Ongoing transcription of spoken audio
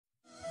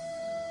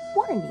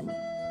corny.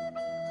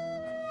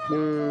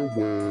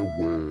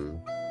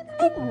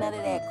 Ain't none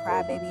of that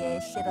crybaby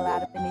ass shit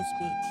allowed up in this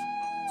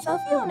bitch. So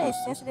if you on that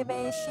sensitive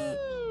ass shit,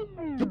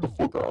 get the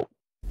fuck out.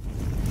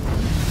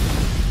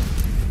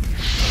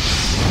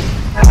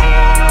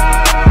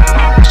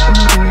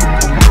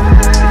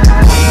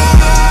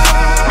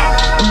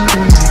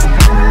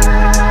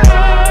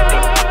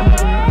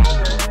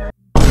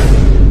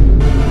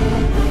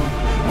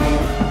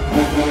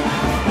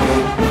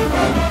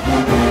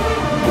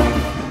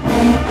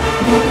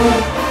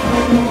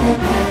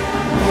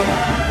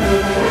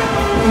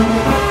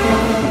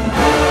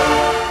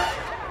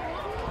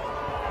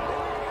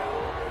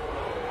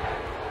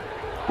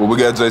 What we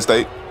got,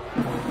 J-State?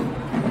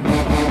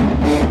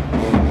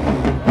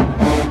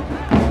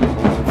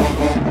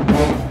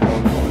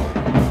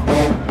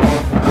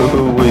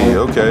 Ooh-wee,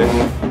 okay.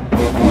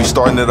 We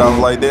starting it off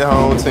like that,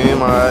 home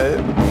team, alright.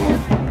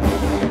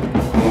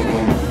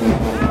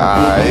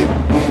 Alright.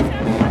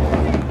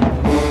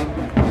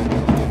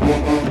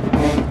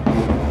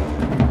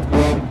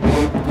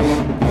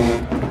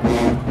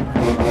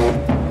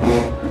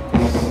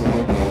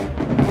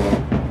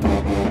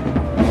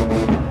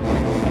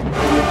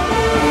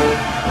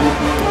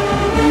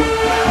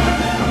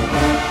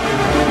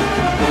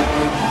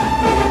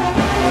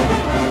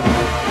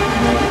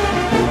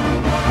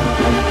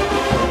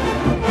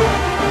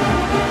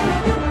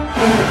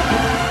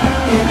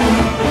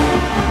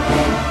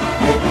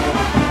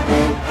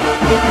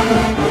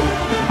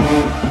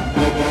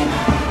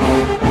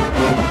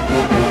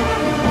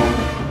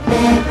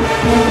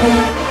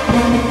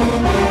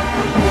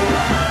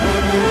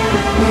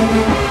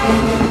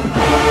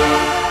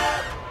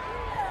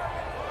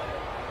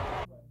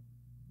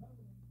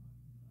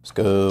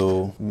 Let's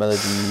go.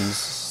 Melodies,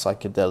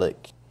 psychedelic.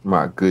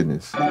 My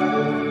goodness.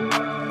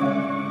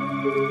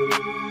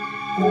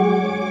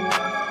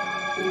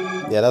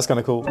 Yeah, that's kind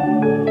of cool.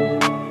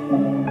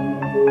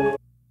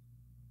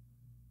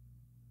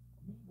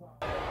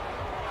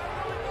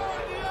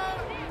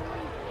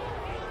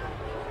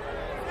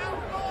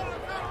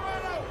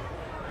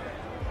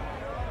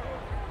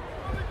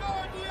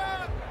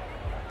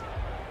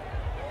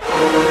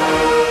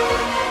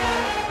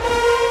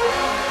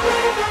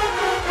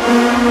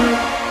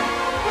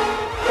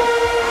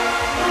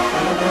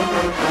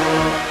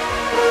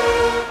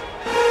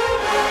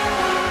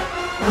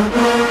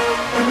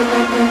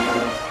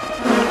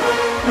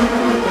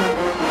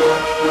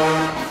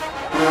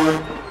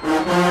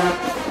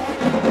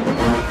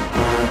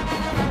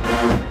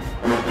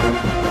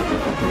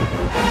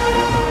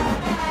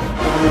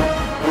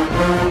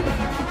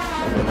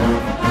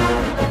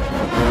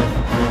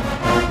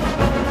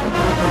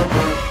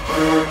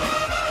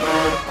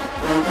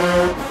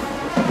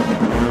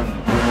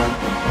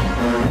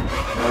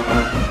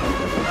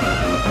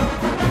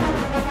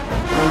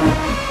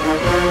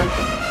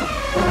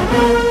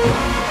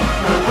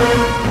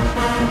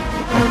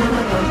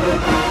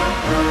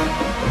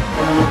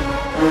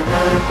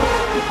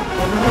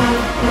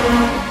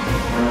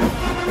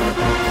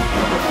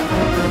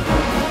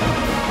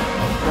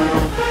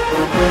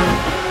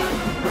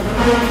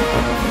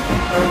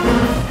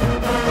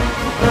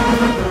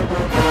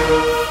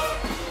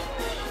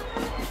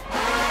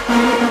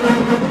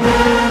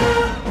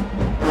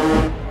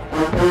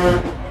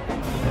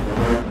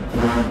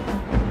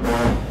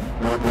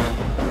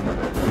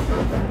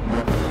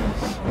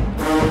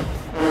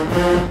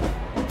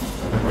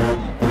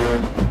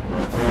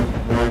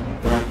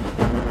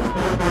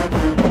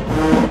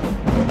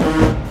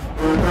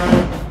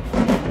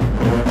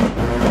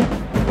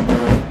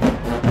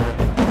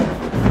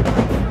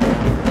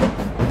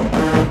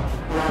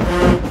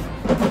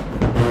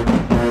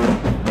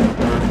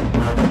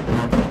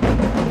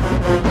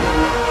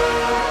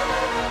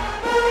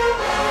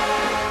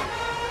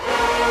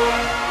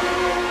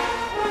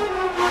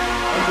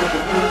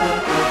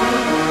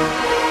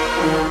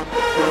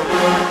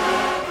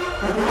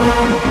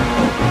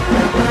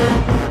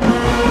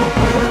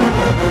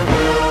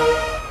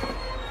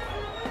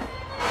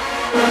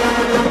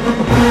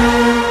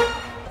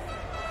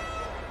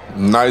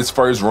 Nice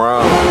first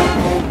round.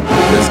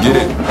 Let's get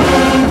it.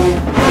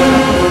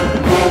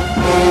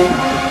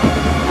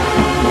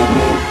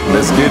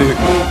 Let's get it.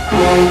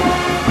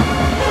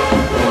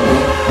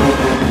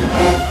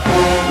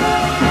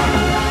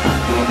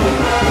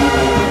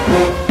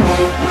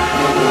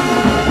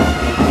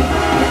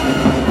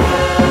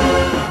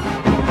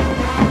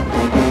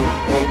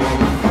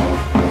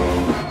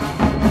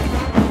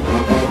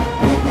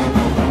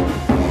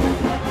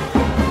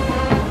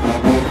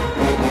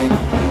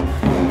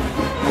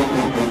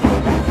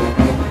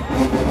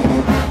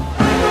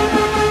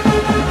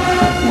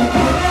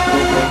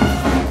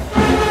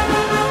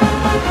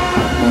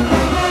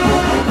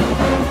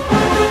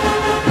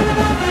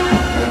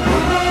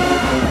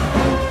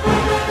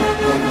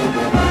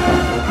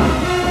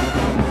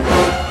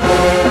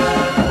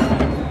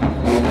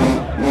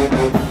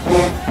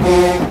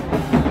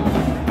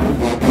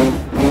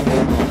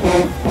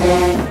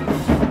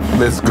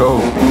 Let's go.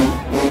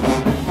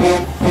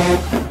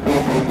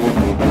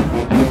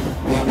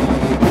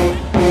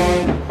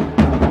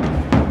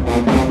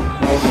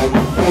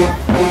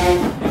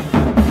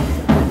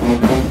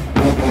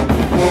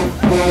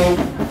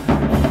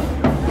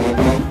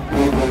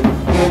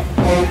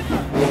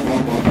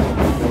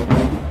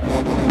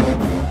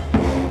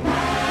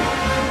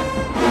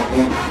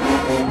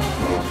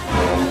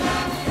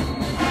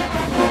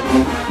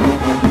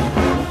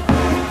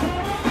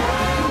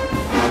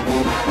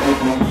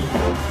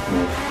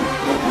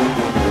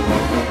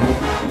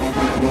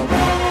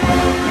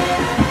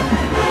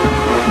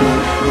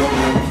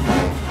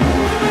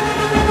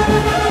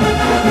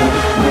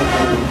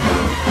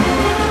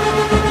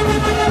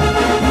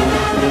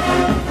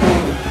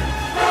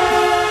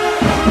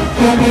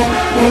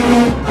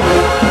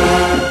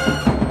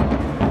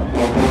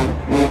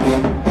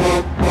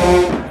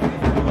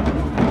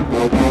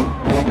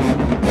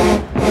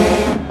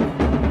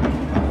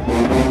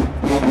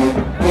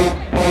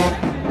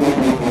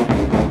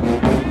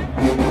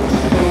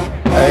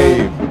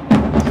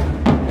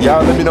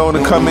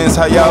 comments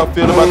how y'all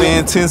feel about the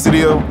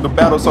intensity of the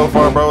battle so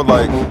far, bro.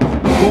 Like,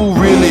 who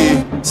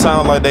really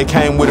sound like they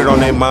came with it on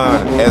their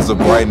mind as of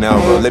right now,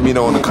 bro? Let me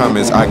know in the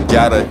comments. I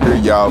gotta hear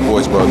y'all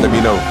voice, bro. Let me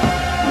know.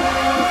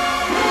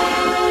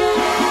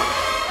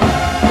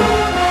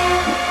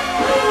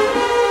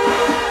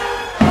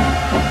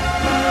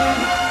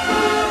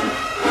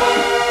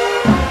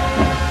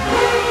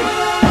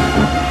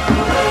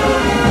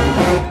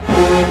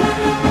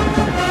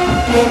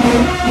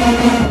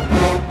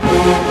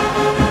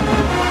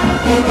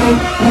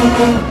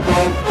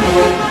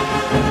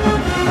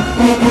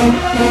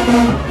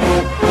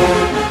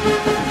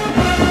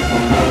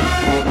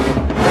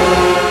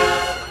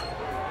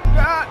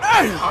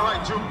 All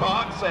right,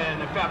 Jukebox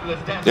and the fabulous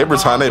dance. Every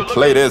time they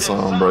play that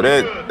song, bro,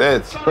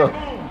 that's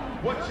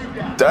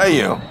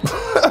damn.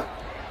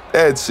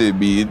 That shit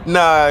be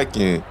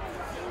knocking.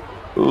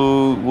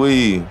 Ooh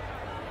wee.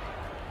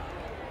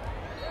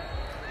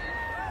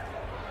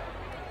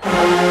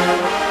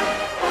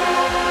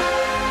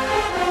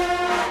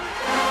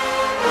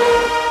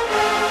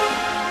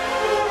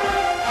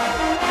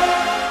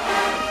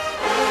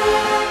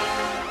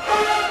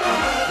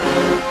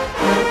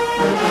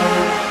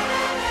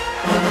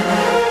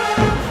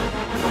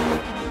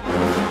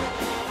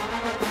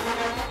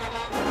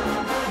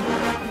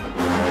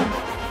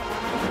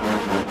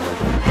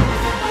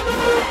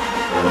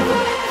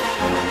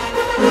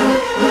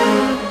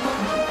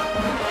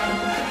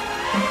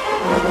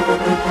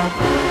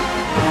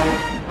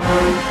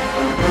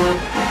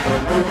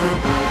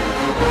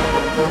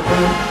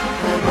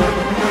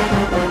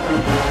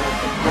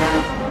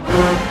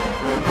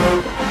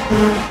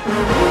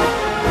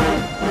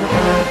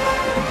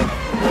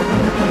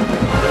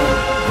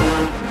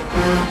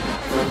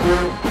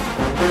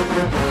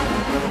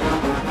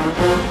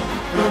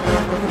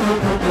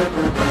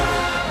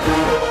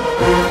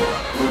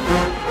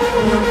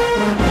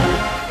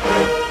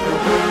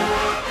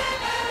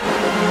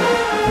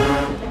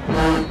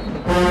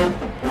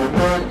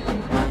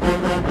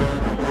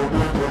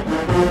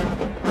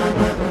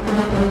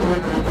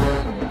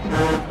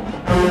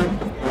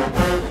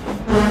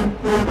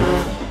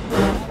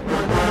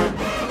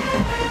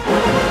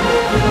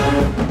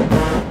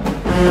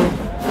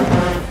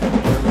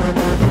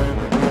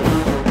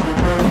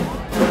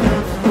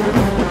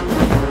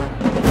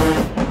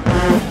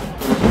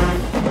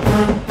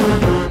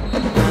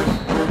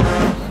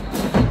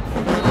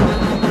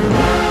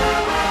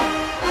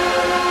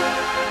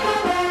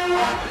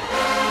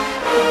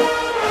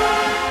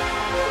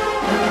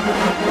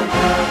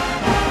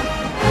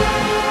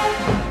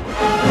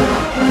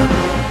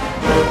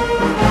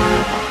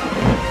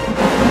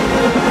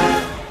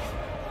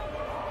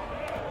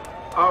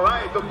 All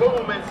right, the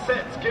boom and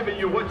sets giving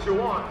you what you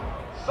want.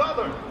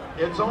 Southern,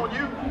 it's on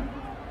you.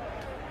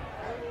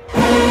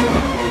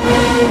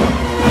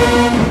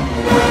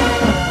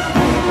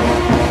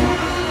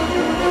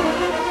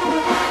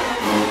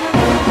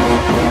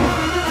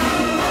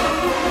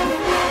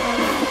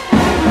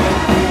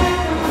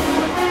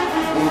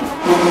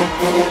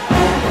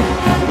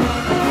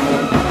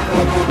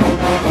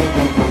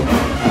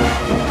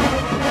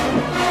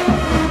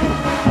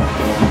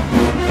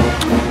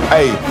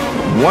 Hey,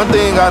 one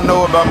thing I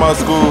know about my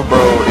school, bro,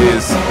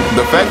 is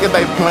the fact that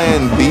they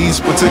playing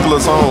these particular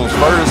songs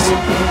first.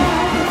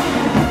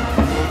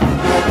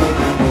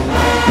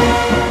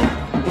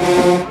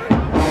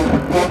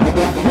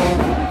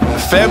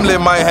 Family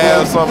might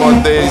have something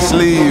on their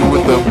sleeve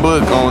with the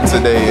book on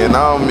today, and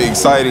I'm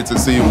excited to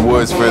see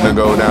what's finna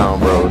go down,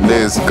 bro.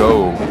 Let's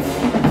go.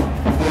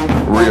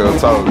 Real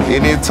talk.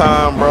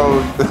 Anytime,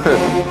 bro,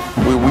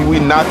 we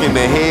knocking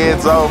the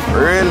heads off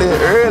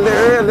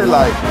early,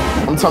 like,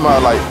 I'm talking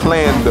about like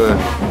playing the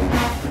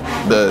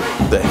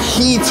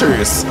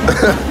heaters.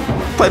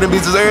 Play them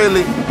beats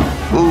early.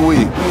 Ooh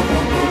wee.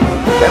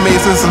 That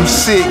means there's some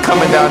shit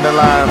coming down the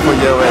line for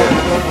your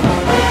ass.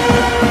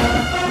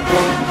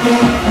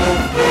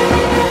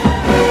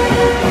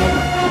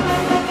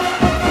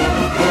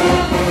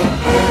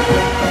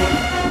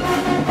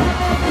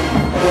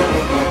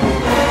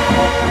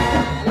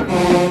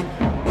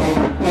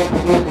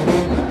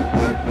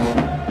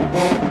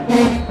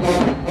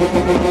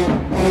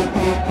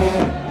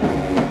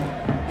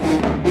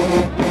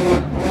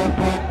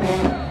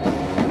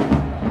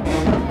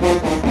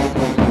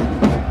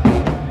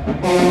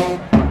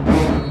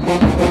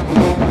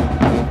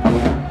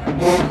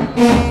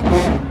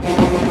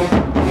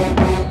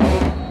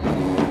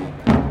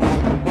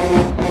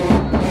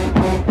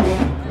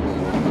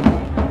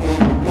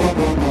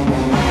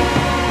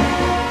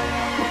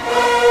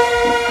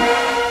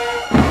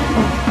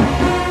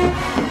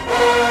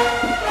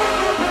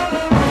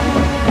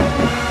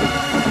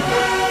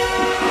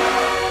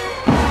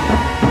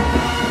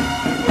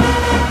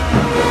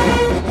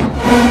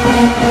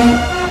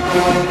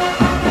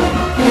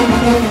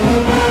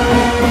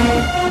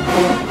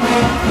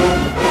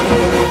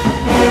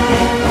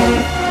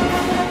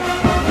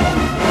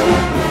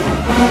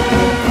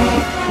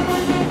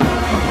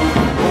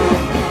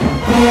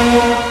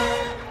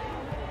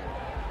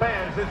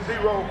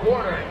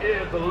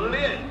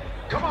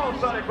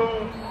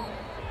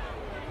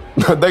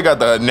 They got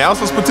the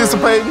announcers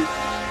participating?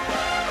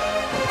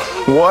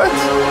 What?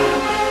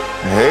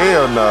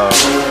 Hell no.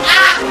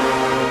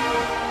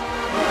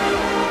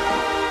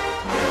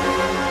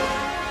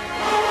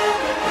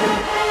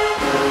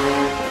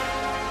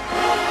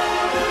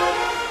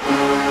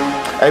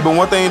 Hey, but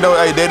one thing though,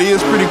 hey, that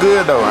is pretty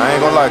good though. I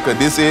ain't gonna lie, cause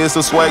this is the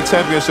SWAC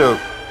championship.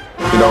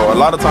 You know, a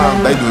lot of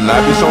times they do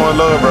not be showing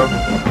love,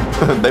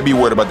 bro. They be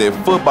worried about that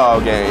football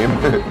game.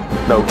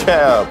 No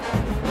cap.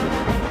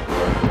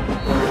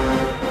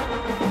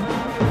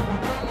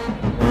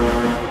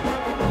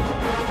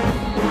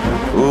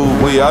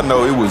 Ooh, I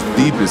know it was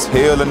deep as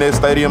hell in that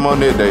stadium on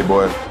that day,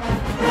 boy.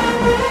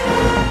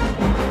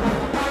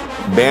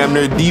 Damn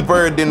near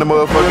deeper than the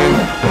motherfucking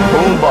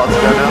Boombox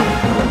right now.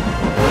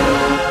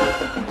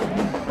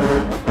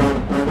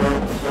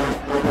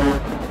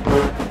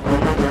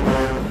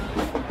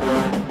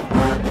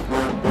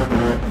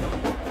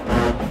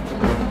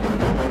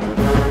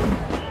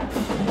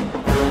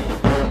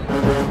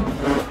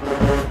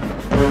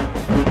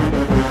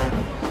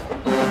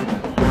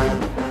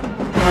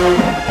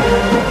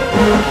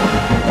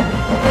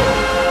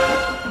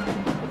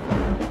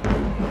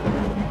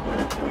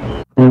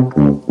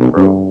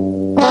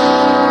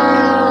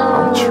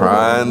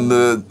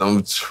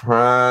 I'm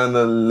trying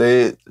to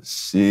let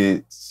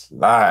shit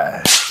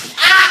slide.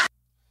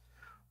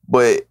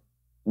 But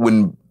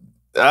when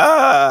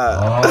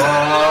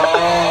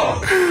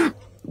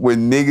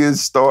when niggas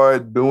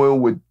start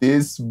doing what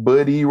this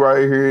buddy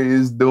right here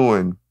is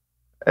doing,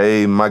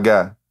 hey, my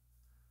guy,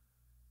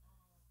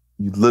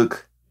 you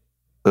look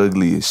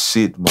ugly as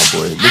shit, my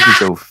boy. Look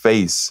at your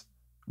face.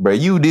 Bro,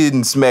 you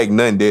didn't smack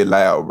nothing that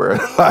loud, bro.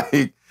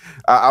 Like,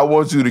 I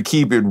want you to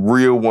keep it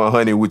real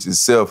 100 with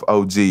yourself,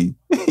 OG.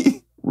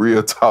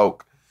 Real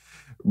talk.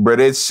 Bro,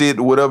 that shit,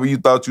 whatever you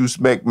thought you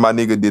smacked, my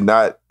nigga, did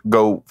not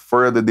go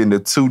further than the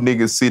two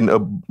niggas sitting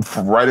up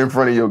right in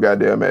front of your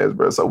goddamn ass,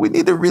 bro. So we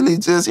need to really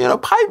just, you know,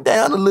 pipe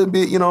down a little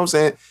bit, you know what I'm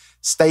saying?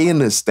 Stay in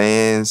the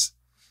stands.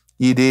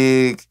 You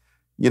dig?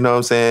 You know what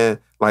I'm saying?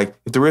 Like,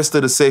 if the rest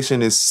of the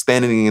section is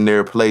standing in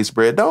their place,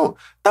 bro, don't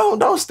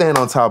stand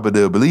on top of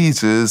the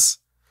bleachers.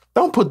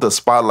 Don't put the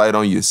spotlight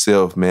on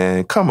yourself,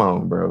 man. Come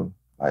on, bro.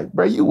 Like,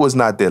 bro, you was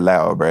not that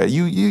loud, bro. I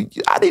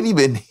didn't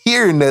even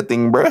hear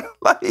nothing, bro.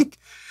 Like,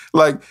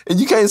 and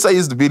you can't say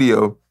it's the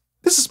video.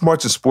 This is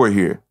March of Sport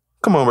here.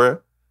 Come on, bro.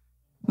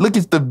 Look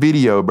at the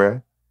video,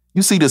 bro.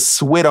 You see the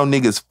sweat on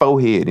niggas'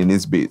 forehead in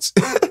this bitch.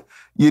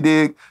 You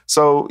dig?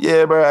 So,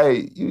 yeah, bro,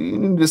 hey, you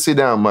need to sit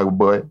down, my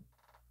boy.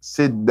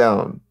 Sit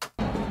down.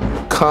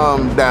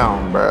 Calm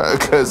down, bro,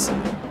 because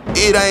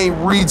it ain't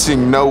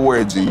reaching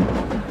nowhere, G.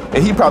 And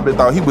he probably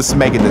thought he was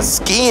smacking the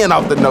skin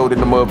off the note in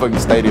the motherfucking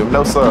stadium.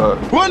 No, sir.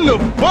 What the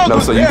fuck? No,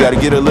 sir. You got to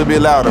get a little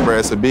bit louder, bro.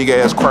 It's a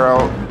big-ass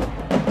crowd.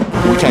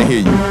 We can't hear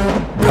you.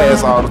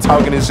 Past all the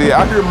talking and shit.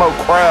 I hear more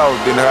crowd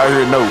than I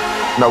hear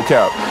no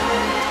cap.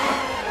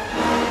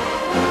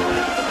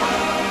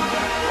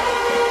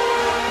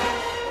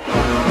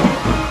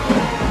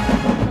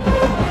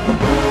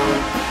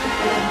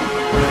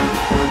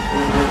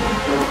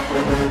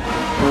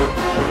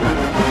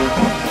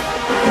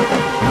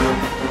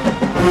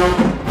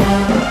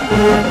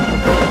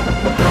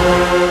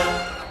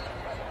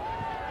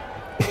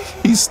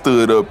 He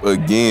stood up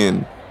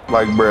again.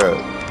 Like,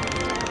 bruh.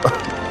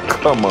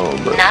 Come on,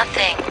 bruh.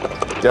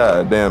 Nothing.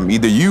 God damn.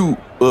 Either you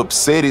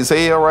upset as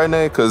hell right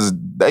now because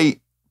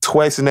they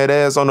twisting that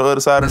ass on the other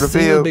side of the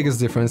field. The biggest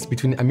difference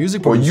between a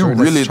music or producer you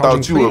really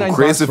thought you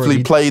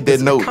aggressively played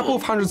that note. A couple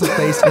of hundreds of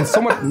plays and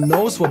someone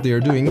knows what they're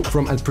doing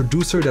from a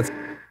producer that's...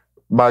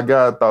 My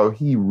guy thought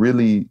he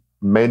really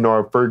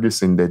Maynard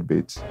Ferguson that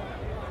bitch.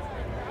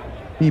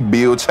 He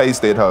Bill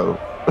chased that hoe.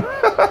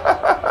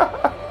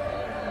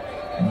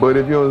 But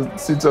if you don't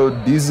sit your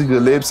Dizzy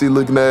Gillespie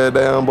looking at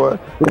down, boy,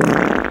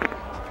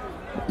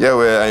 yeah,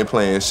 well, I ain't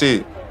playing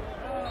shit.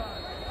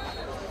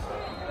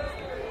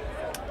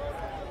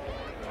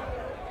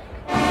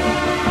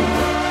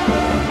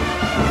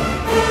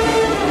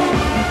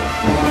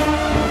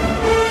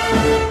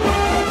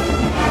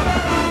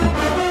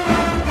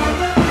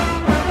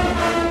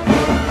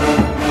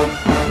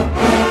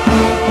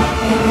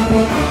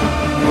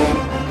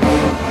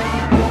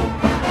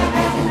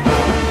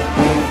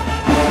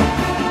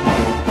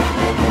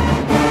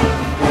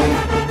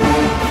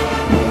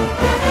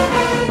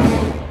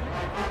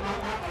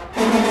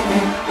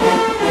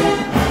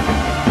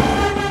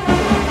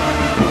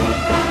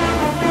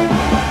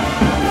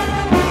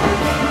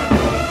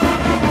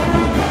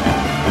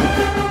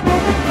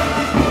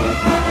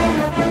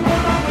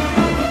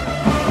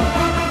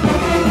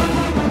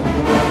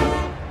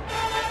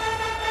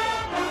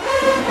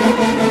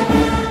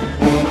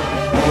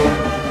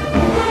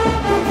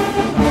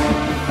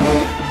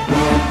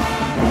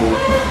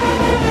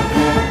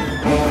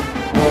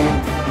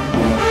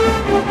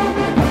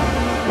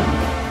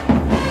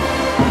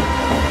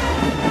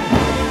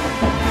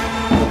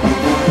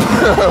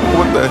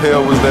 What the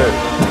hell was that?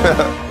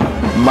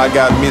 My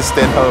guy missed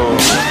that hole.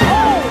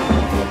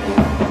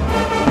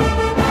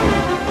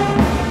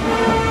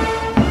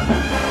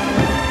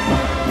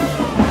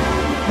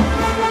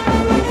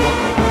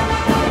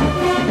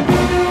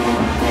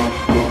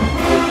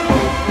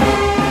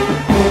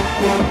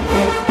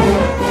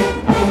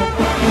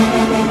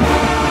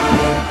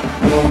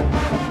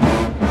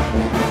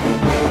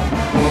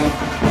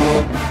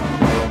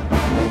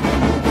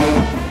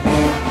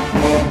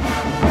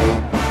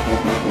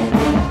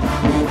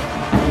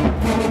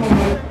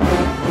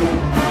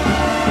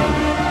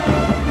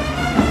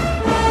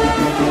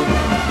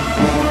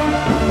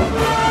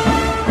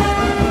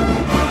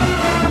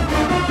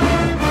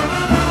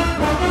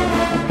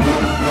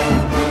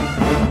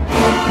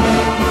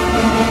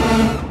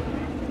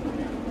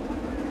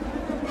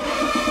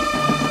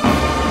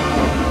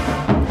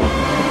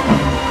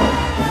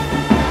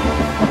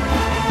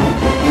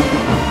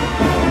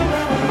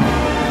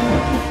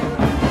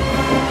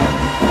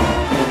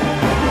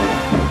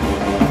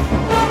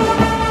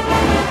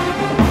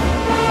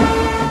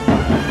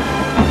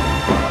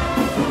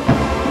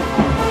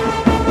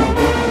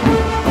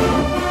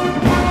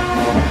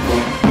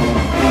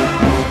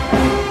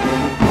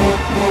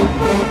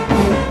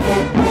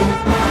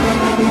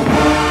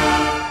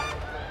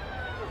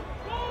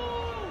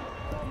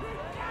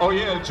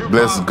 Jukebox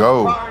Let's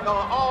go. firing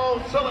on all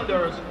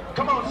cylinders.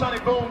 Come on,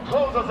 Sonic Boom,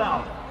 close us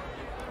out.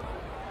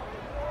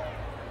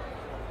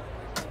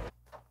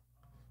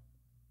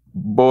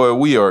 Boy,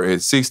 we are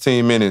at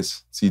 16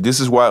 minutes. See, this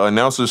is why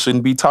announcers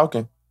shouldn't be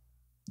talking.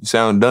 You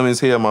sound dumb as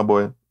hell, my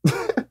boy.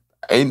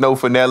 Ain't no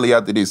finale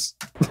after this.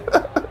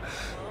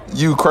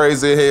 You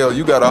crazy as hell.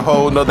 You got a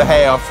whole nother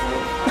half.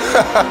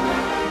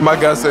 My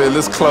guy said,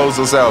 let's close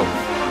us out.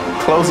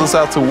 Close us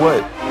out to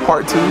what?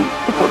 Part 2?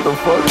 What the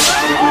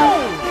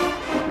fuck?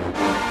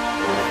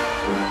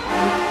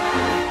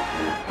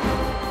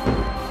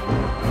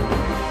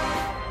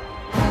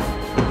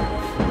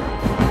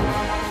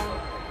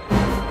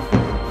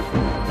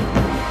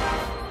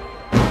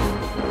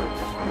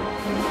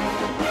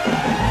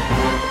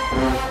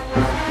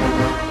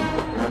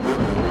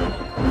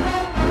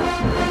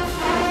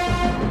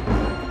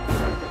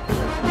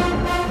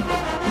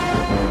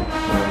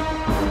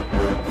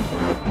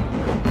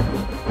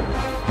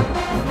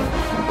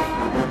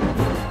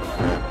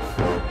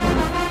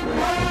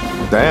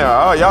 Damn,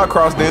 oh, y'all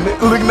crossed in it.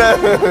 Look at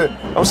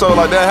that. I'm so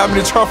like, damn, how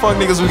many Trump funk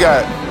niggas we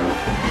got?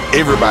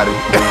 Everybody.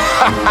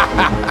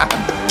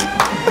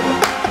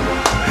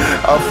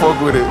 I'll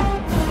fuck with it.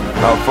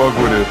 I'll fuck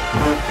with it.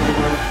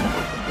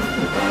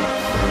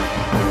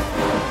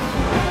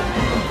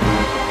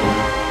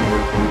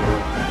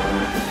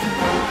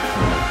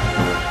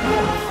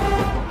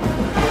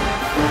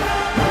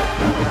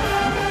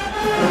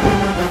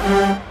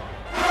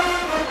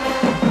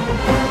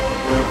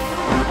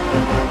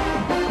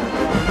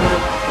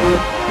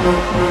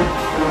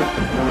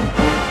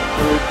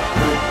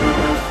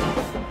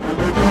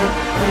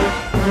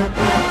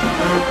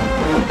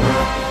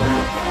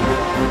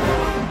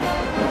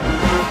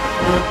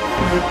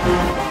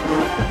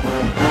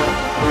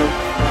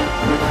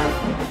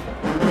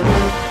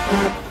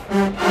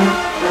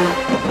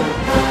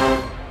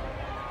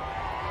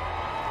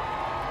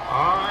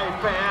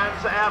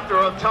 After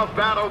a tough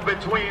battle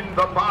between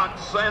the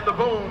box and the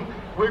boom,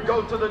 we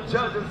go to the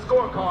judges'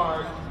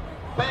 scorecard.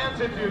 Fans,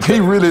 if you He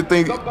really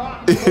think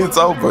it's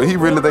over. He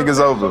really think it's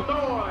over.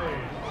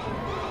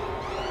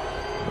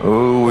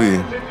 Ooh wee.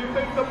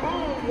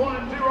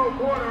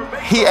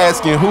 He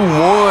asking who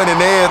won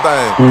and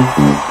everything.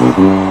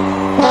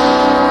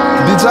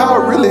 Did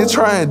y'all really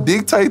try and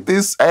dictate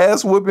this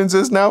ass whooping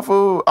just now,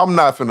 fool? I'm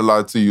not finna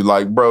lie to you.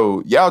 Like,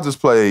 bro, y'all just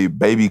play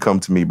Baby Come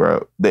To Me,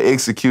 bro. The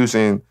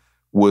execution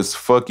was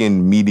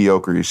fucking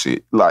mediocre as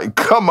shit. Like,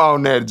 come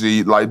on there,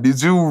 G. Like,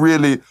 did you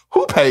really...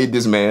 Who paid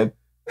this man?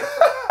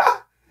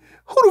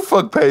 Who the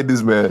fuck paid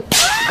this man?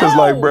 Because,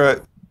 like,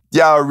 bro,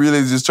 y'all really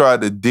just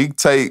tried to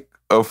dictate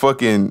a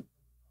fucking...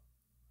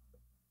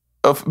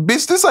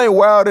 Bitch, this ain't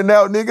Wild and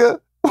Out, nigga.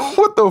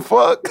 What the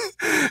fuck?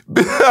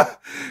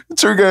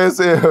 Trigger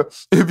said,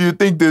 if you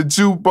think the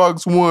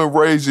Jukebox won,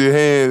 raise your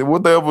hand.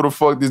 Whatever the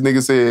fuck this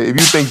nigga said. If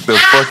you think the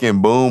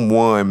fucking Boom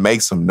won,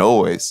 make some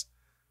noise.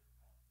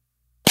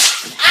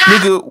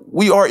 Nigga,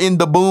 we are in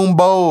the Boom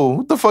Bowl.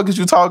 What the fuck is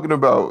you talking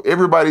about?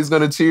 Everybody's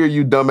gonna cheer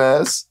you,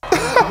 dumbass.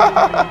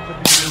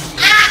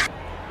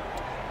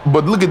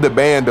 But look at the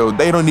band, though.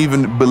 They don't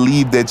even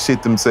believe that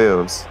shit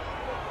themselves.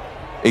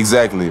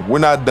 Exactly. We're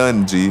not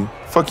done, G.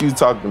 Fuck you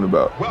talking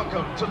about.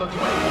 Welcome to the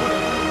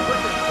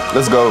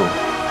Let's go.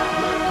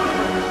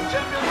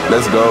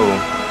 Let's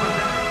go.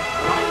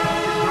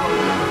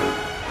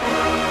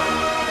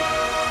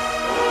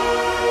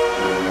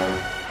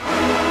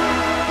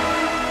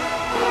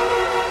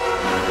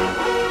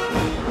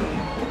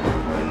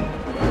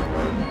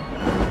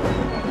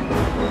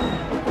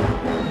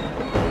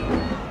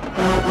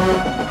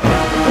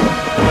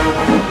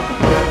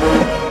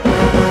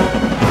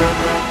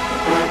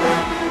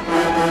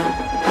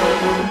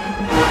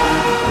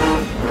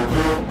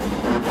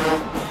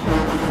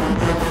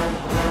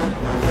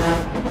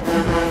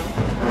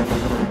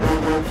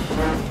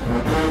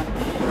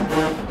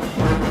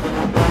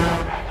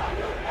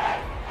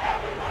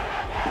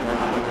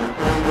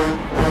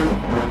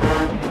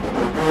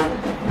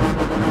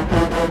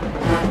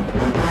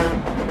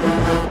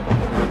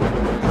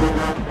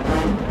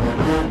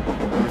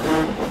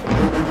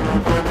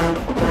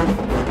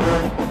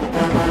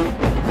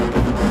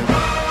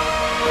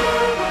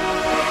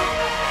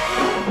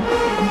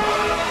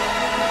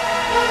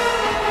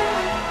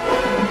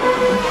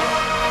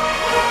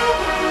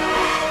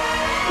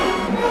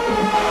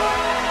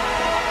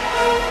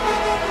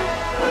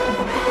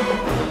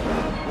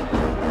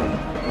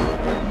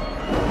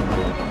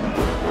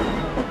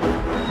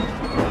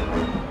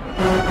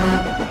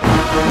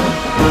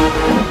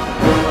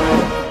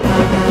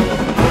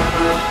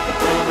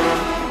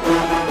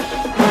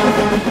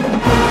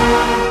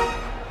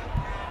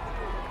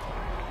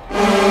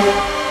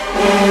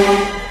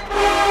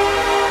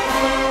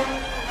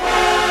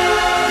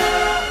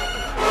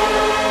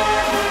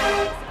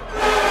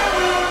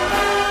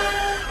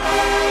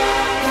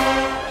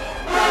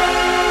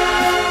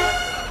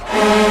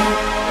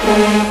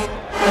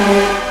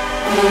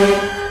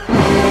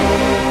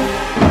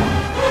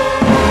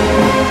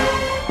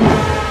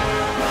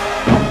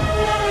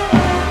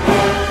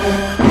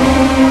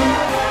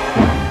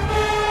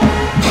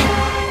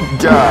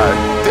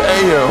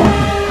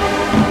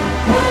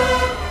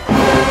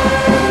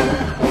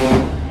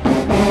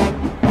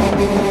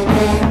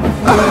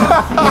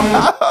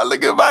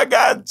 Look at my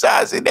guy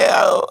Josh in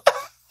there.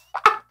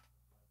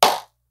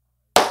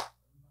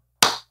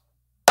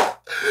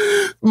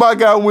 My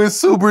guy went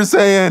Super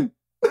Saiyan.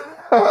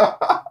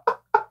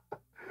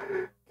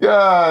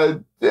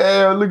 God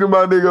damn, look at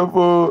my nigga,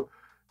 fool.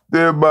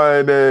 They're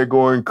buying that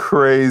going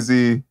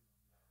crazy.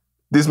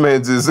 This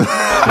man just...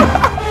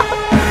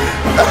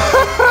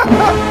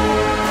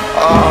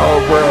 Oh,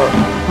 bro.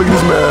 Look at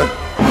this man.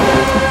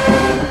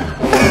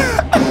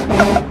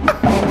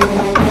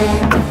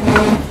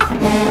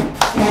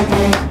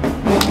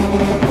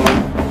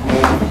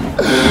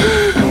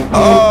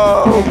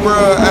 Oh,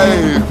 bro.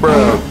 Hey,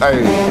 bro.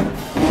 Hey,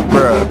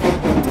 bro.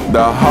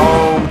 The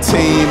home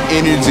team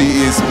energy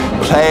is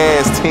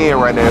past 10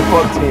 right now.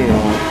 Fuck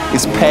 10.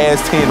 It's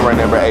past 10 right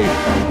now, bro. Hey,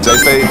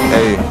 J-State,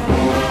 hey.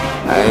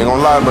 I ain't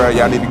gonna lie, bro.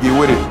 Y'all need to get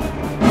with it.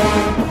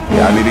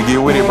 Y'all need to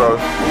get with it, bro.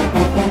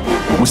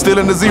 We're still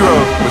in the zero,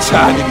 but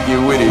y'all need to get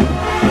with it.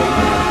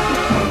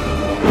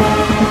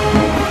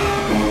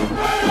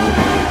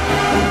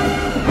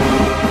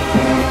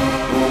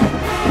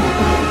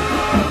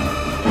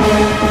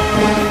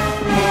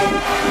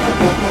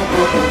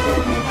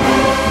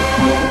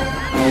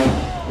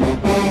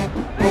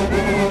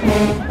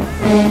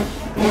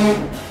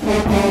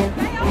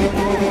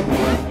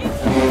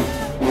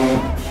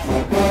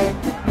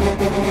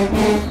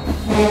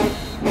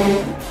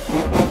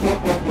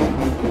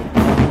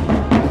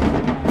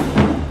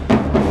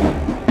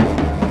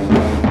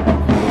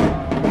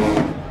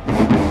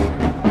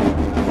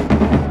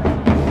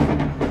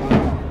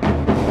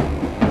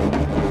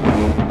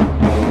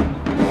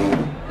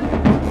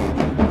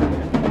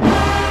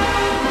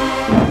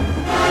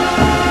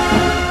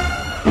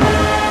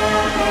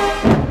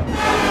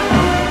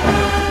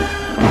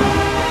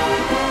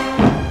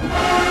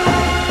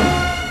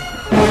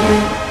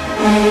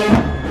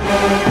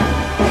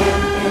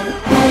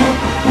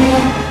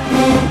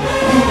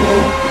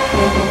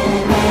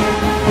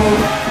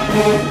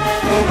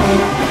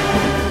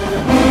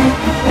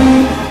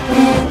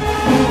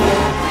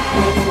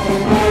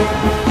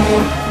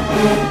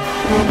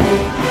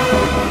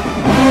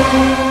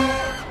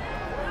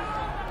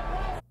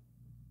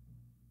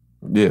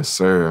 Yes,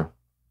 sir.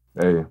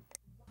 Hey.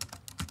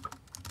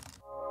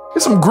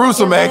 There's some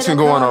gruesome action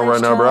going on right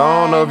now, bro.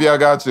 I don't know if y'all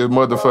got your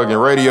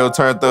motherfucking radio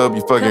turned up,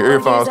 your fucking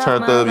earphones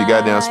turned up, your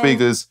goddamn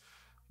speakers,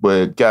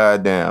 but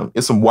goddamn,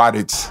 it's some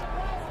wattage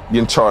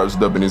getting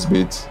charged up in this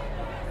bitch.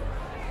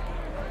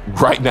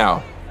 Right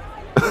now.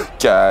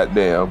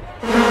 Goddamn.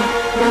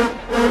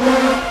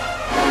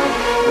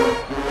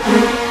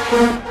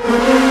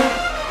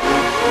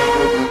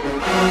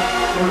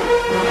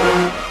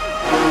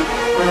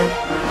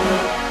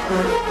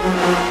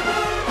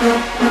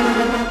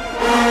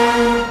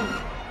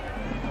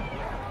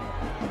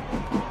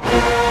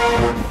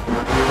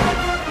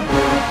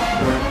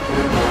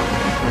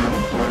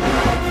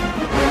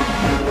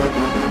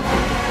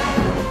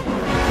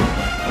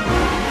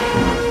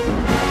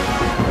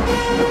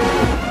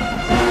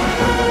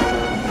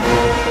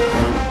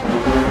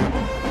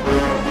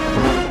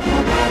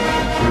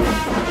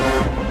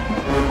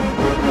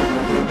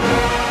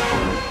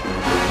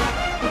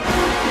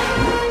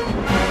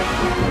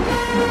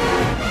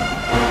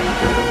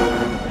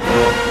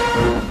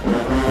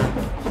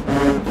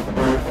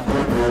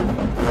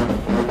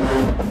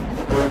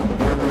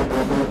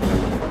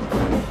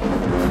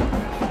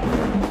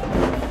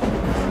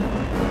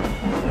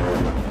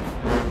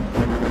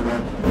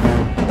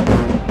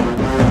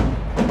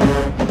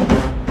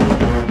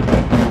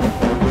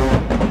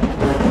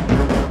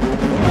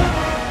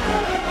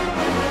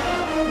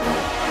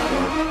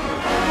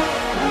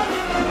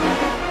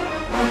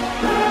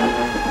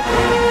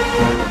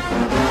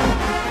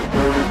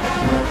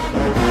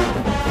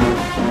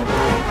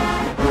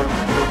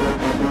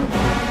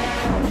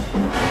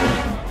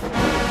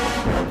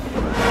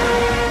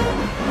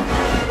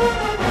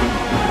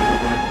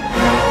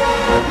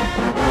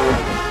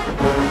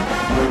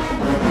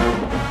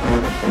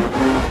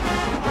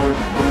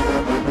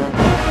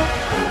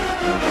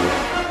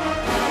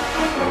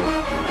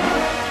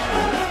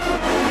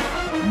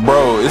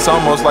 It's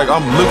almost like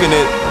I'm looking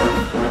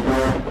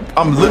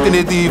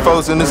at these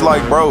folks and it's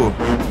like, bro,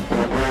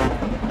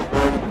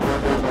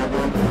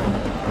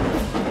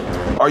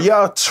 are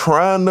y'all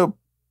trying to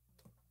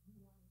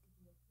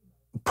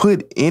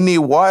put any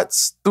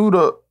watts through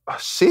the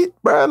shit,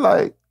 bro?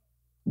 Like,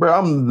 bro,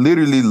 I'm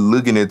literally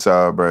looking at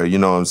y'all, bro. You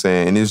know what I'm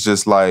saying? And it's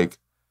just like,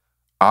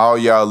 all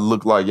y'all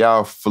look like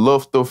y'all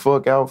fluff the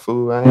fuck out,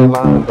 fool. I ain't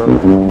lying, bro.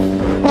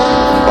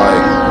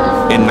 Like,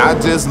 and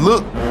not just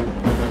look.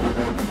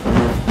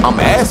 I'm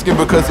asking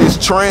because it's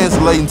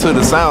translating to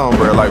the sound,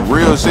 bro. Like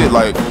real shit,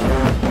 like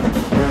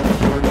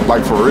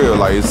for real,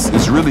 like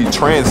it's really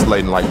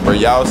translating. Like, bro,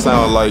 y'all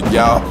sound like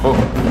y'all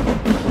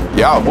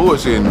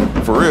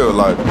bullshitting for real.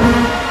 Like,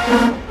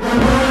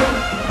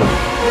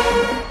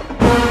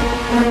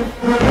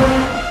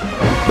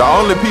 the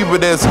only people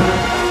that's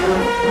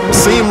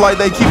seem like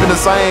they keeping the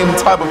same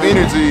type of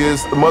energy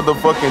is the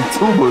motherfucking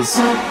tubas.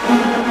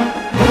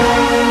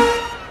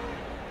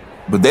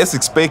 But that's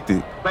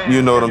expected.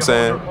 You know what I'm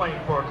saying?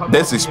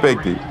 That's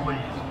expected.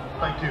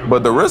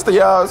 But the rest of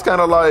y'all is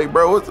kind of like,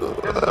 bro, I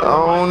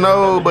don't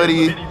know,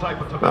 buddy.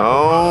 I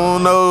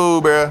don't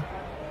know, bro.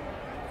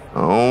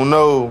 I don't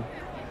know.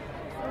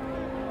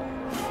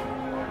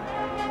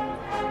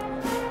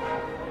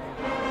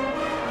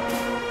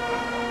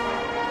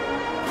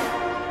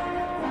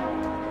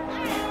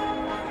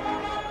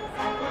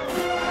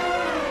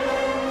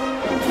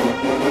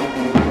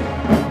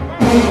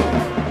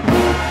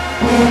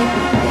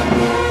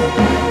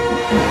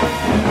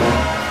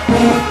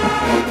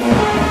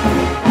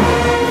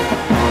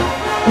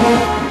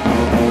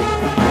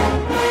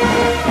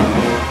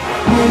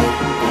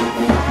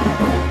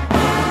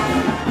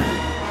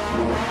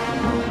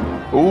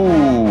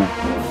 Ooh.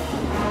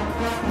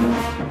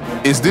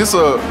 Is this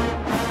a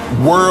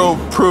world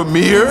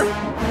premiere?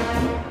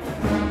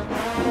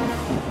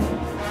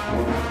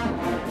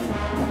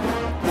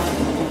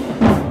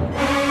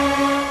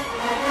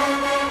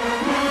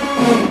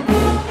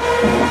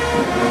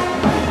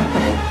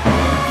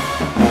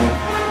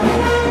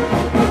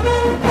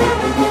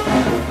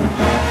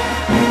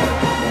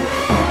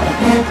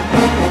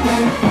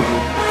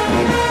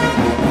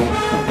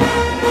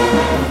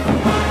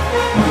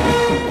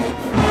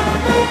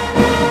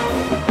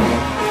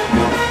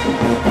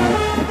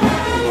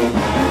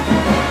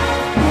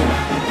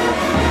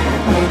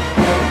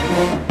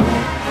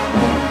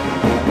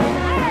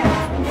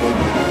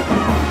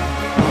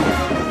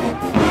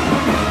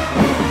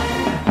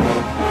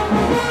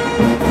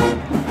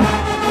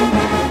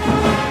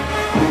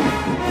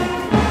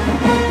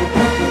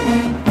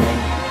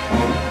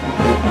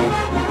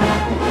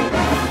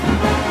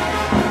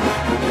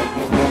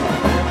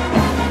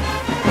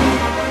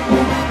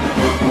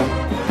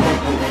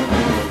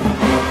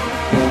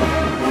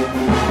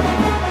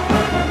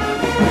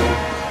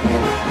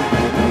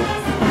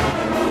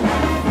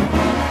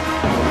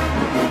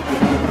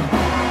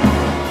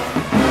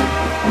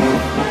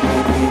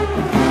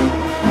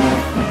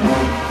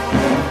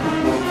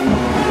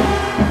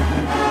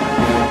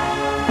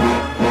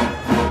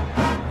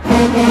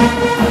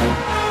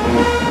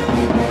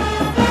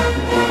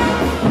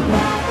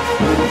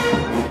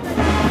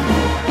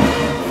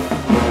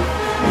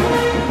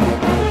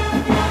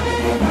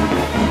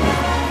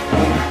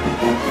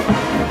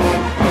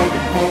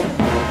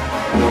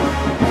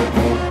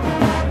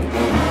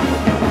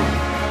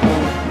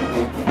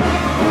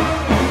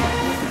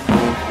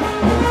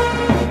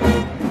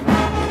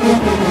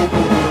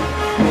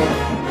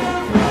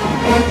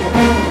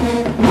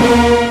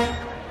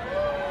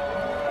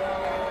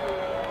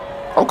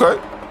 Okay.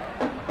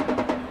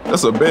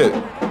 That's a bet.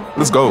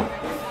 Let's go.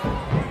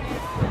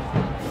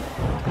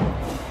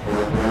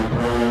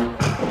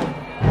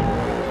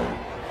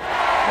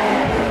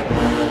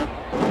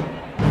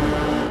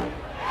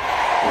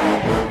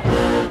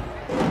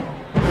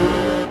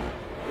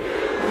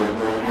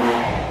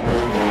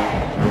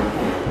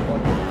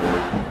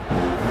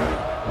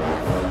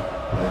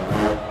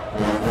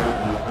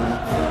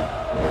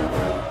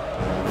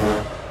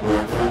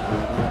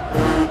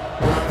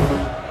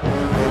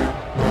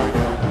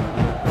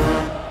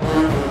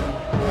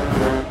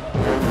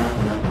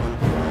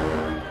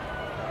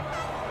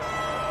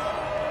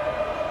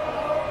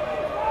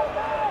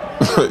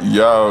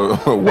 Y'all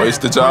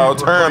wasted y'all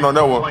turn on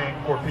that one.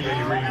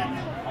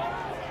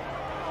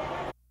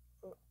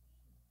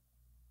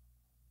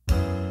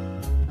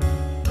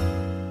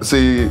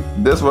 See,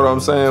 that's what I'm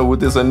saying with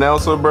this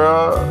announcer,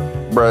 bro.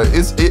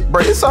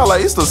 It sounds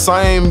like it's the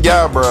same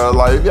guy, bro.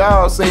 Like, if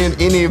y'all seen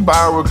any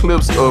viral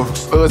clips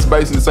of us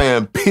basically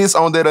saying piss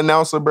on that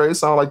announcer, bro, it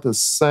sounds like the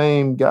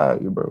same guy,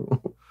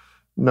 bro.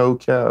 No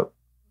cap.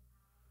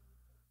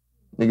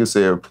 Nigga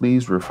said,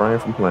 please refrain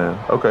from playing.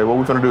 Okay, what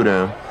we finna do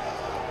then?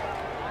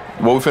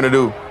 What we finna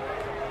do?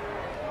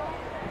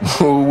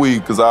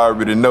 Cause I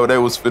already know they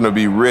was finna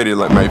be ready.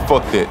 Like, man,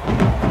 fuck that.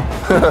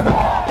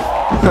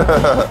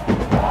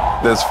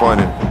 That's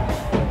funny.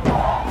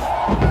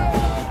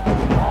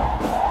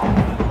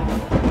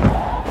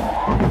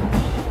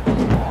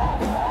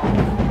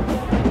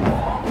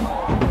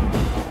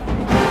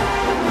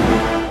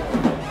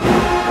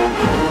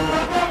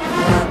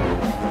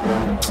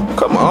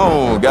 Come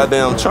on,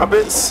 goddamn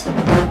trumpets.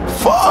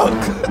 Fuck.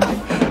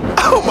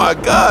 Oh my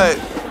God.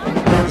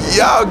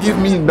 Y'all give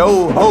me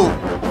no hope.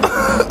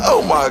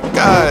 Oh my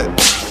God.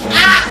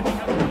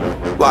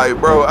 Like,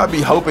 bro, I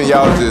be hoping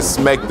y'all just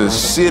smack the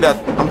shit out.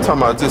 I'm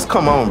talking about just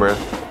come on, bro.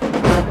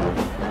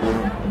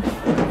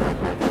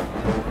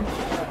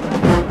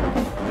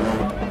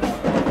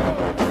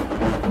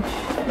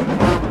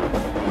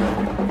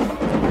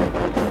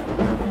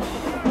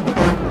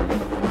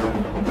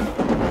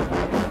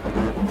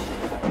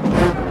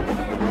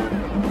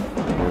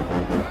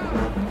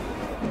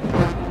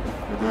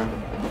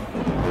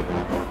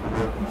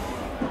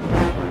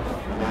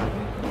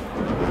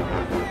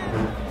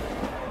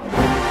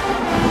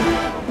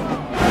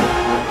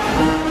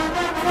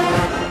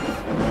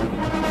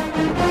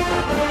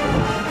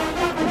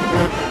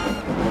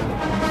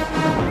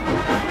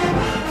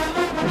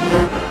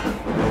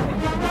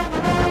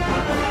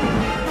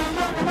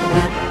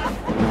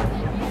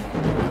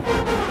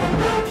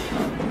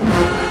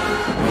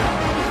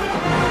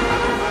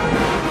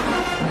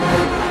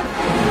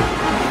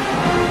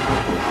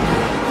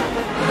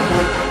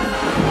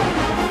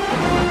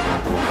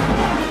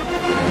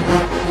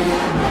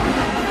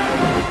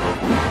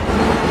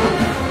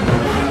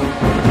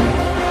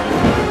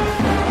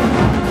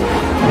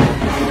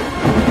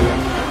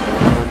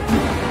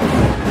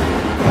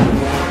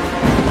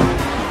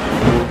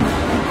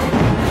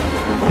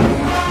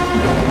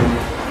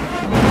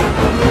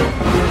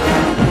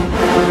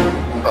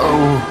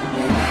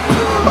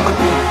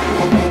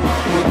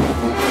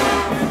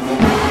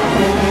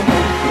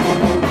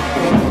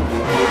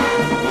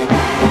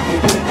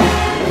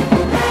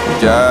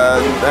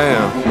 God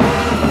damn.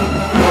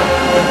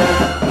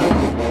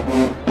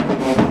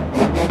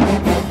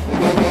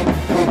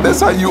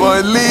 That's how you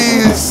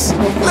unleash.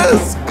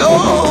 Let's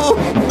go.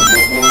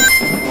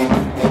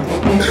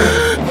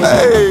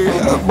 Hey,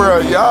 bro,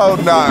 y'all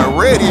not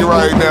ready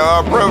right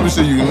now. I promise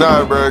you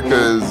not, bro,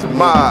 because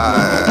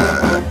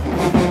my...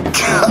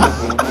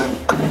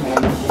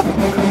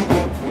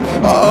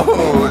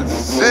 Oh,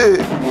 shit.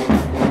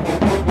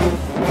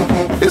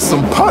 It's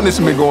some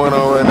punishment going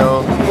on right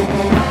now.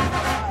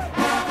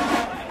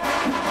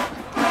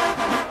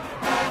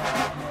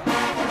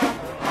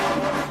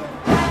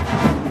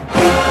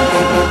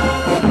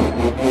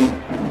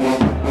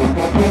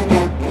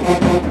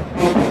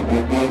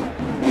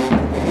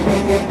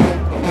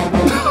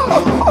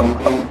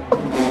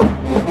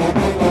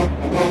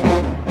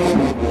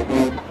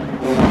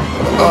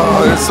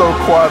 Oh, it's so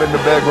quiet in the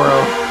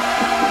background.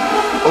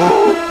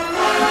 Oh.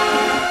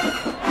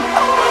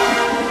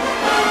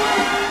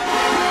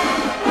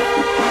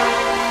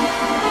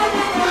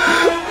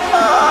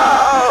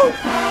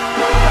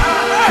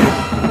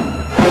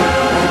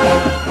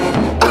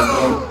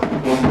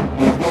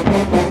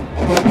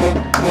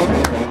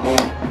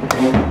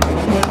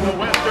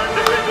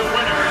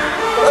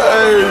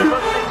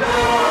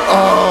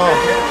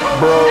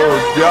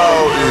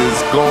 Y'all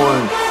is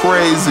going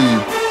crazy.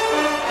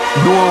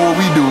 Doing what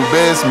we do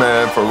best,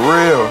 man, for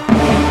real.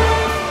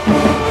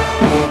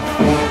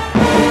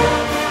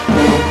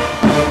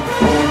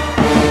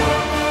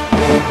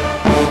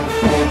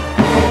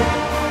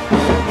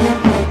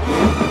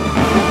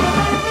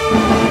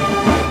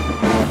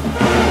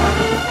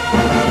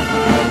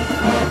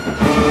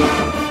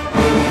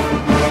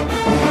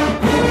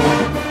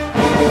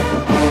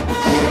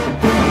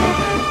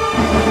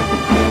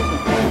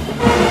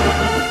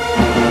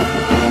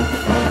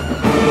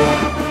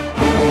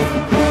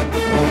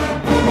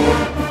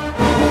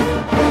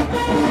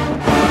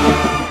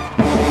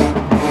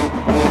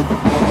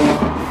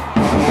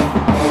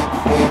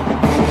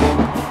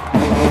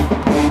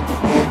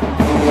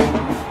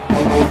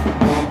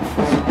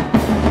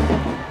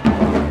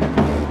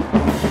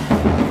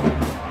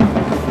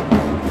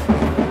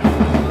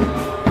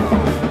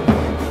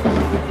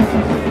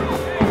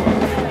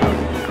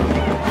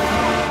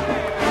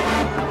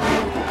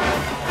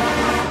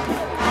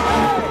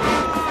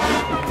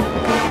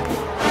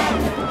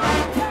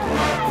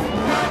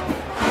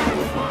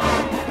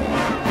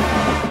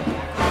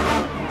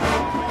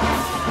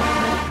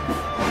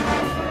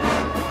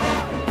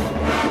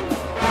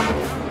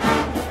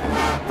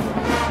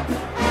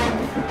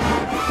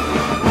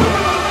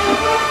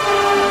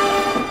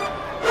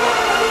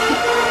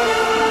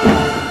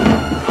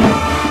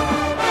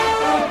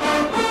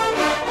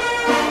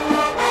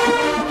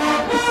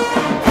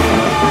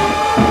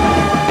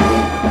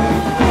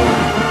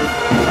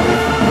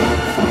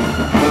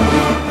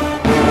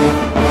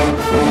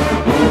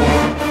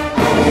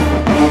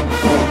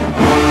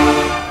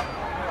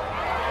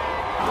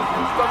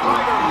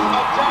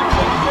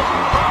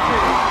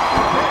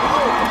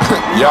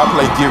 Y'all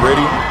play Get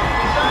Ready.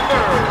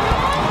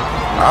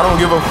 I don't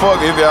give a fuck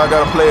if y'all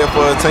gotta play it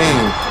for a team.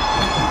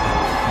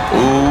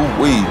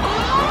 Ooh-wee.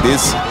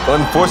 This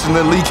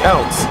unfortunately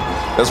counts.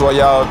 That's why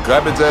y'all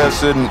garbage ass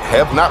shouldn't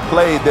have not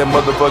played that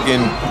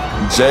motherfucking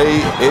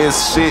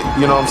JS shit.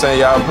 You know what I'm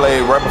saying? Y'all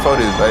played right before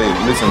this. Hey,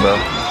 listen, bro.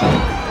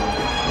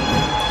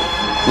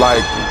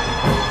 Like,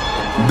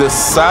 the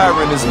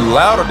siren is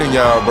louder than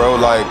y'all, bro.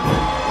 Like,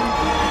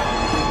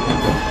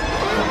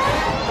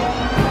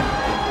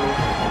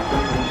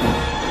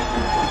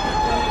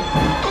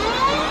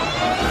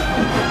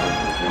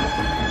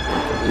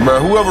 bro,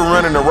 whoever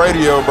running the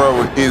radio,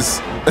 bro,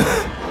 is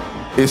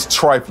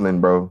trifling,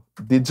 bro.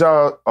 Did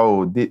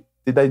y'all, did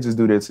they just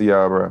do that to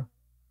y'all, bro?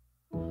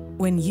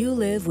 When you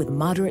live with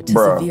moderate to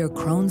severe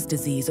Crohn's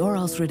disease or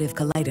ulcerative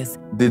colitis,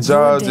 did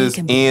y'all just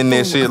end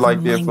that shit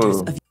like that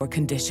for of your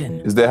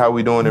condition? Is that how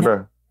we doing it,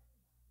 bro?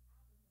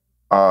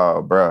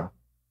 Bro.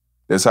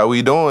 That's how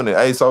we doing it.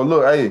 Hey, so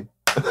look, hey.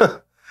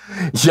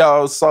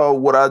 Y'all saw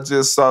what I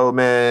just saw,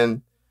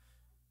 man.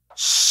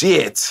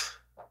 Shit.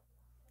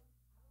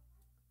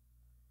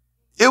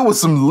 It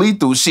was some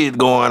lethal shit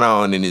going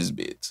on in this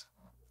bitch.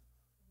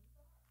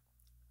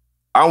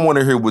 I want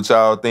to hear what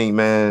y'all think,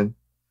 man.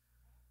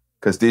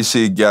 Because this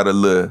shit got a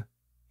little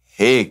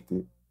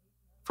hectic.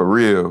 For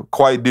real.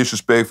 Quite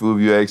disrespectful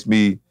if you ask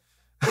me.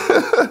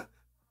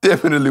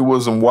 Definitely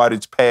was some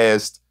wattage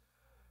passed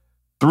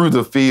through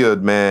the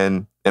field,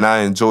 man. And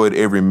I enjoyed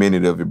every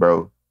minute of it,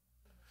 bro.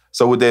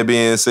 So with that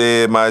being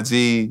said, my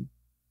G,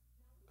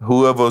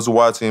 whoever's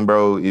watching,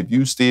 bro, if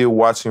you still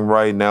watching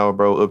right now,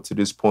 bro, up to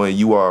this point,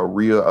 you are a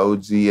real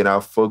OG and I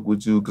fuck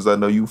with you because I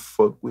know you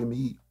fuck with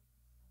me.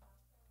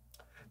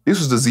 This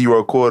was the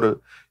 0 quarter.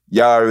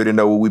 Y'all already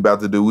know what we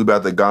about to do. We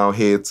about to go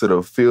ahead to the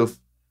 5th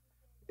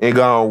and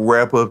go and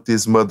wrap up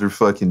this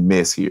motherfucking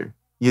mess here.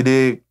 You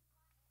dig?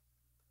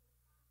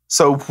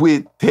 So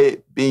with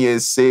that being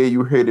said,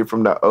 you heard it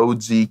from the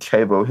OG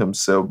Cavo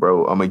himself,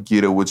 bro. I'm going to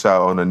get it with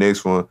y'all on the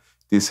next one.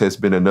 This has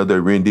been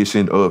another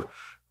rendition of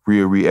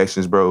Real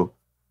Reactions, bro.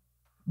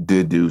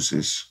 The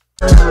deuces.